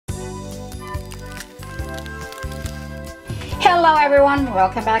Hello everyone,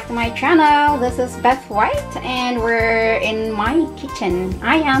 welcome back to my channel. This is Beth White and we're in my kitchen.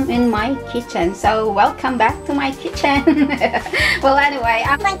 I am in my kitchen, so welcome back to my kitchen. Well, anyway,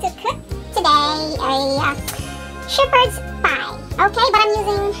 I'm going to cook today a shepherd's pie. Okay, but I'm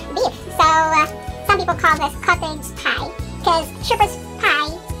using beef, so some people call this cottage pie because shepherd's pie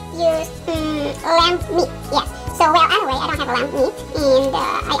use lamb meat. Yes, so well, anyway, I don't have lamb meat and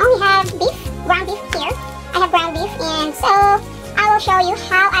I only have beef, ground beef here. I have ground beef, and so I will show you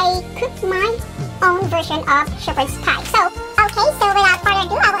how I cook my own version of shepherd's pie. So, okay, so without further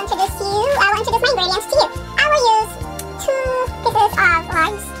ado, I will introduce my ingredients to you. I will use 2 pieces of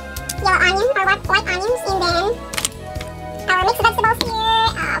large yellow onion or white onions, and then our mixed vegetables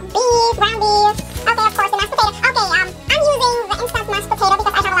here, beef, ground beef, okay, of course, the mashed potato. Okay, I'm using the instant mashed potato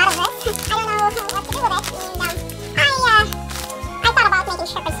because I have a lot of this. I don't know what to do with it, and I thought about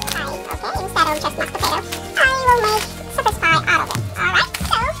making shepherd's pie, okay, instead of just mashed potato. I will make shepherd's pie out of it. Alright,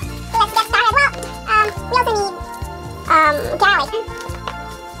 so let's get started. Well, we also need garlic.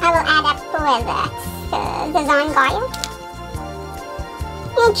 I will add up with the zone garlic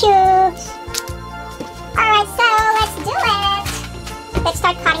and cubes. Alright, so let's do it. Let's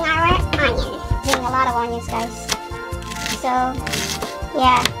start cutting our onion. Doing a lot of onions, guys. So,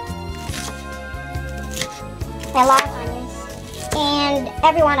 yeah, a lot of onions. And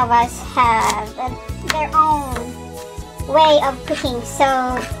every one of us have their own way of cooking.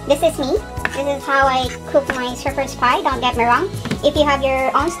 So this is me. This is how I cook my shepherd's pie. Don't get me wrong. If you have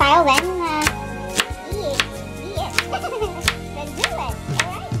your own style, then be it. Then do it.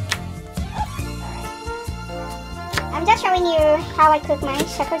 Alright? I'm just showing you how I cook my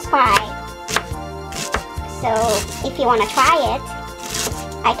shepherd's pie. So if you want to try it,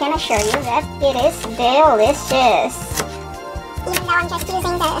 I can assure you that it is delicious. Even though I'm just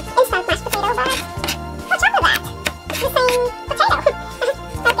using the instant mashed potato, but what's up with that? It's the same potato.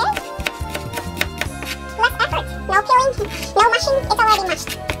 Okay? Less effort. No peeling, no mashing. It's already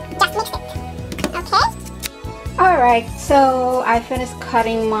mashed. Just mix it. Okay? alright. So I finished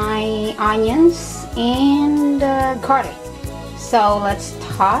cutting my onions and garlic. So let's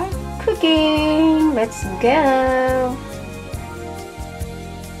start cooking. Let's go.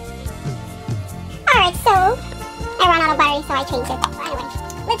 Alright, so I ran out of butter, so I changed it. So anyway,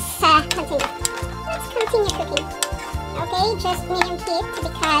 let's continue. Let's continue cooking. Okay, just medium heat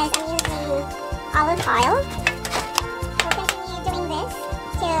because I'm using olive oil. We'll continue doing this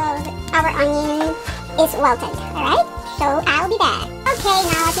till our onion is wilted. Alright, so I'll be back. Okay,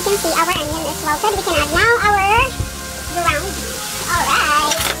 now as you can see, our onion is wilted. We can add now our ground beef.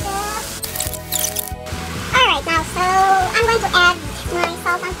 Alright, now so I'm going to add my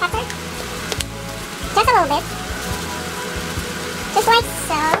salt and pepper. Just a little bit. Just like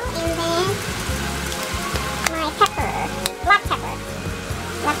so, and then my pepper, black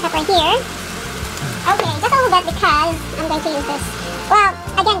pepper here. Okay, just a little bit because I'm going to use this. Well,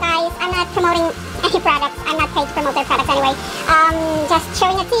 again guys, I'm not promoting any products. I'm not paid to promote their products anyway. Just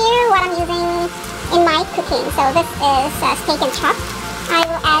showing it to you what I'm using in my cooking. So this is steak and chop. I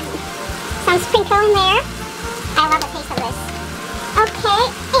will add some sprinkle in there. I love the taste of this.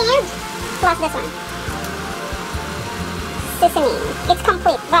 Okay, and plus this one. Seasoning. It's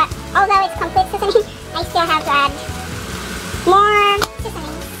complete, but although it's complete seasoning, I still have to add more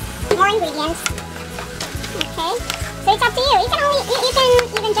seasoning, more ingredients. Okay, so it's up to you. You can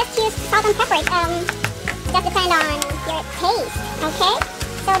even just use salt and pepper. Just depend on your taste. Okay,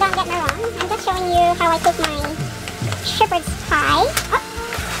 so don't get me wrong. I'm just showing you how I cook my shepherd's pie. Oh,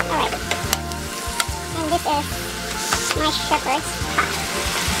 all right, and this is my shepherd's pie.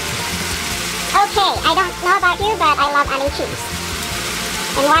 Okay, I don't know about you, but I love adding cheese.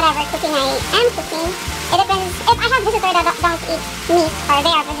 And whatever cooking I am cooking, it depends. If I have visitors that don't eat meat or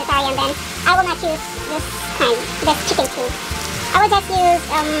they are vegetarian, then I will not use this chicken tube. I will just use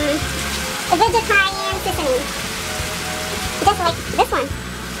a vegetarian seasoning. Just like this one.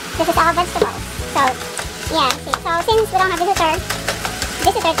 This is all vegetables. So, yeah, see. So since we don't have visitors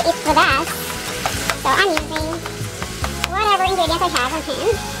to eat with us, so I'm using whatever ingredients I have on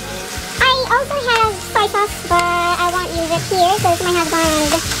hand. I also have soy sauce, but I won't use it here because my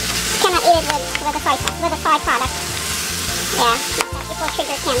husband cannot eat it with the soy sauce, with the soy product. Yeah, it will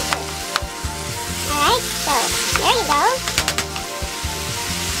trigger cancer. Alright, so there you go.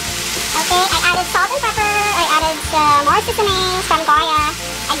 Okay, I added salt and pepper. I added more seasoning from Goya.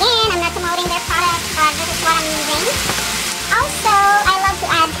 Again, I'm not promoting their product, but this is what I'm using. Also, I love to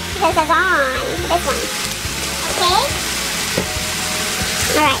add the sazon, this one. Okay?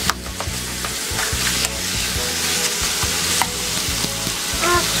 Alright.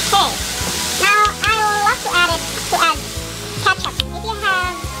 Okay, now I love to add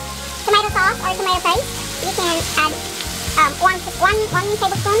one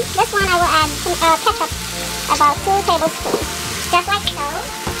tablespoon. This one I will add some ketchup, about 2 tablespoons, just like so.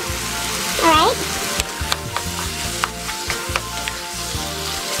 Alright.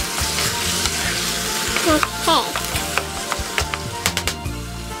 Okay.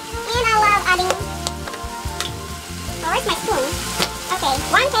 And I love adding, where's my spoon? Okay,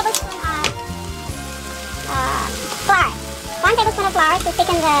 1 tablespoon of flour. 1 tablespoon of flour to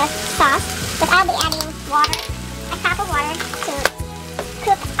thicken the sauce, but I'll be adding water, a cup of water to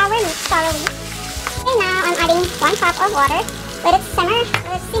cook our meat thoroughly. Okay, now I'm adding 1 cup of water. Let it simmer,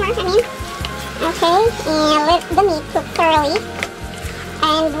 Okay, and let the meat cook thoroughly.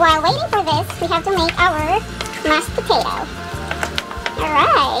 And while waiting for this, we have to make our mashed potato.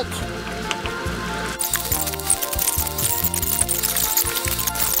 Alright.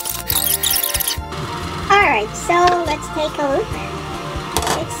 Alright, so let's take a look.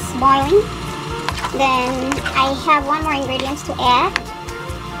 It's boiling. Then I have 1 more ingredient to add.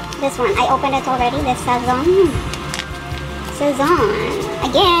 This one, I opened it already, the sazon.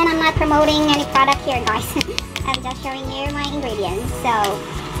 Again, I'm not promoting any product here, guys. I'm just showing you my ingredients. So,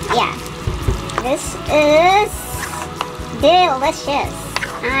 yeah. This is delicious.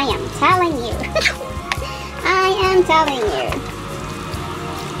 I am telling you. I am telling you.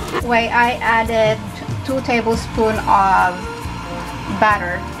 I added 2 tablespoons of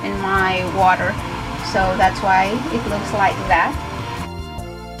butter in my water, so that's why it looks like that.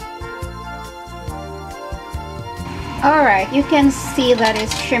 Alright, you can see that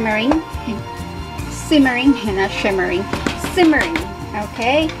it's simmering, not shimmering, simmering.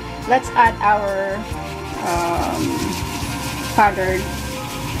 Okay, let's add our powdered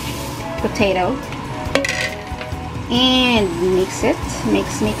potato and mix it,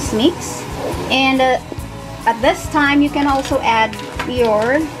 mix. And at this time you can also add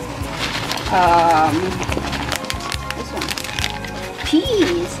your this one,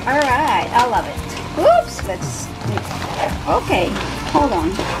 peas. Alright, I love it. Oops, let's, okay, hold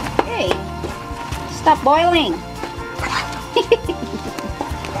on. Hey, stop boiling.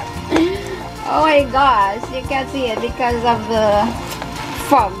 Oh my gosh, you can't see it because of the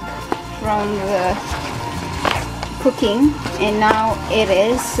fog from the cooking, and now it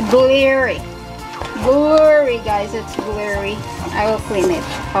is blurry. Blurry, guys, it's blurry. I will clean it.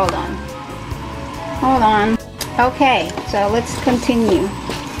 Hold on. Okay, so let's continue.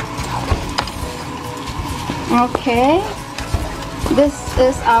 Okay, this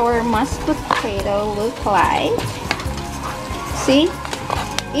is our mashed potato look like. See,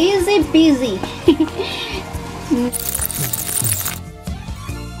 easy peasy.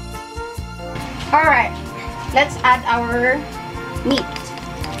 All right, let's add our meat,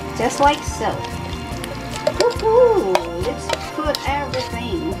 just like so. Woohoo! Let's put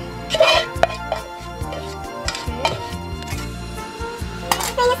everything.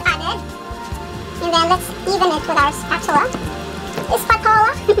 Everything is added. And then let's even it with our spatula.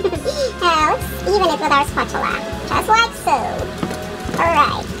 Now let's even it with our spatula. Just like so.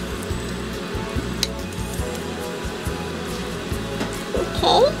 Alright.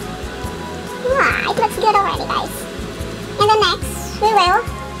 Okay. Right, looks good already, guys. And then next, we will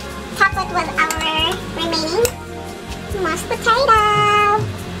top it with our remaining mashed potato.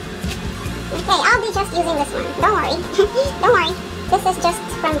 Okay, I'll be just using this one. Don't worry. Don't worry. This is just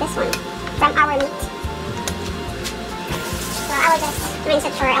from this one. From our meat. So I will just rinse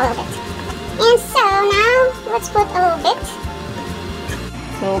it for a little bit. And so now let's put a little bit.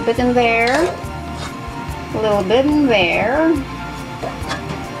 A little bit in there. A little bit in there. A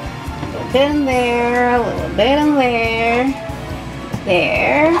little bit in there. A little bit in there.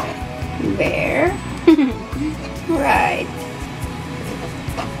 There. There. Right.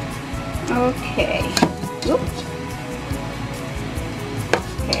 Okay. Oops.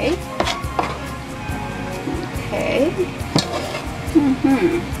 Okay. Okay.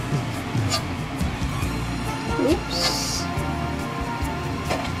 Oops.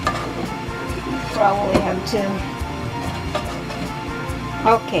 Probably have to.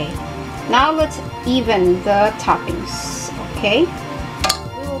 Okay. Now let's even the toppings. Okay.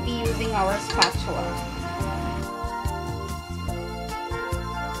 We will be using our spatula.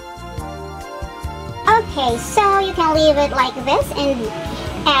 Okay, so you can leave it like this and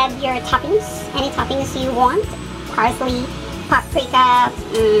add your toppings, any toppings you want. Parsley, paprika,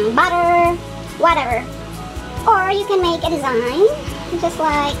 butter, whatever. Or you can make a design, just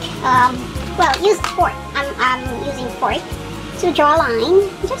like, well, use fork. I'm using fork to draw a line,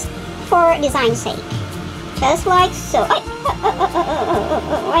 just for design's sake. Just like so.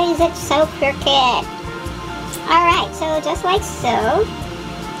 Why is it so crooked? Alright, so just like so.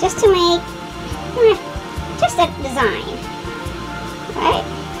 Just to make, just a design. Okay.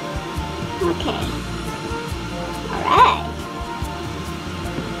 Okay. Alright.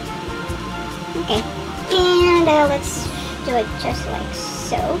 Okay. And let's do it just like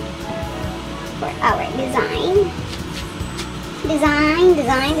so. For our design. Design.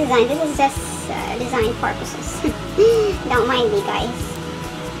 This is just design purposes. Don't mind me, guys.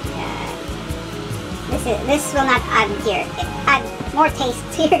 This will not add more taste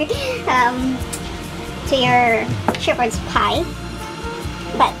to your shepherd's pie,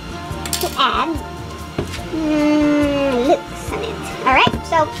 but to add looks on it. All right.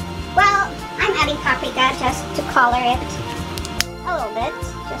 So, well, I'm adding paprika just to color it a little bit,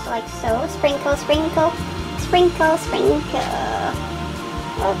 just like so. Sprinkle.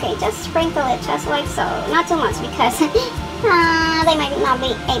 Okay, just sprinkle it just like so. Not too much because they might not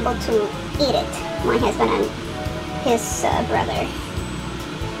be able to eat it. My husband and his brother.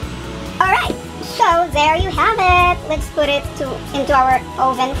 Alright, so there you have it. Let's put it into our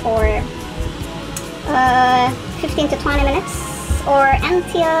oven for 15 to 20 minutes or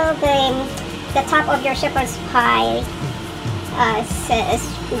until the top of your shepherd's pie is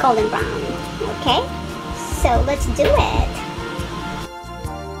golden brown. Okay, so let's do it.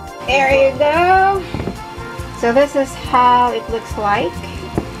 There you go. So this is how it looks like.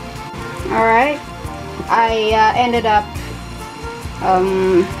 Alright, I ended up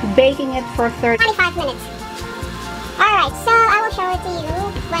baking it for 25 minutes. Alright, so I will show it to you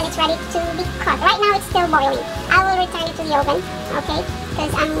when it's ready to be cut. Right now it's still boiling. I will return it to the oven, okay,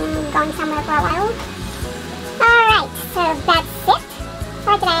 because I'm going somewhere for a while. Alright, so that's it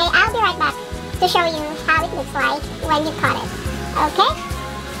for today. I'll be right back to show you how it looks like when you cut it, okay?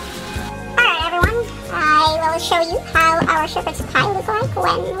 Alright everyone, I will show you how our shepherd's pie looks like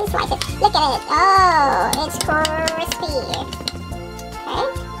when we slice it. Look at it. Oh, it's crispy.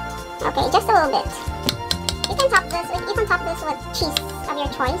 Okay, just a little bit. You can top this with cheese of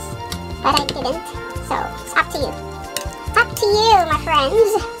your choice, but I didn't, so it's up to you. Up to you, my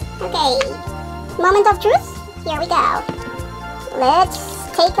friends. Okay, moment of truth. Here we go. Let's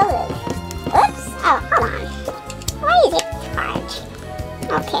take a look. Oops. Oh, hold on. Why is it hard?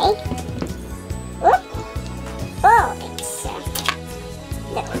 Okay. Oop. Oh, it's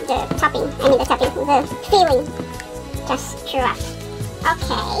the topping, the filling just threw up.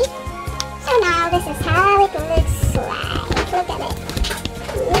 Okay, so now this is how it looks like. Look at it.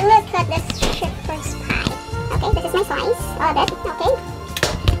 Look at this shepherd's pie. Okay, this is my slice. Okay.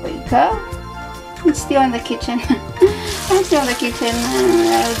 There you go. I'm still in the kitchen. I'm still in the kitchen.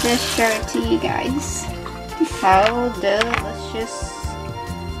 I'll just show it to you guys. How delicious.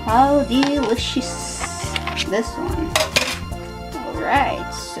 How delicious this one.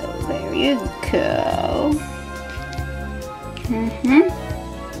 Alright, so there you go.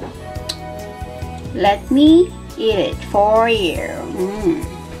 Let me eat it for you.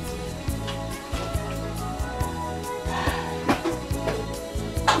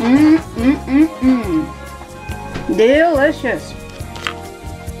 Delicious.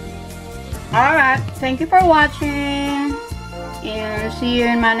 Alright, thank you for watching. And see you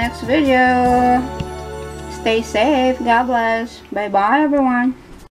in my next video. Stay safe. God bless. Bye bye everyone.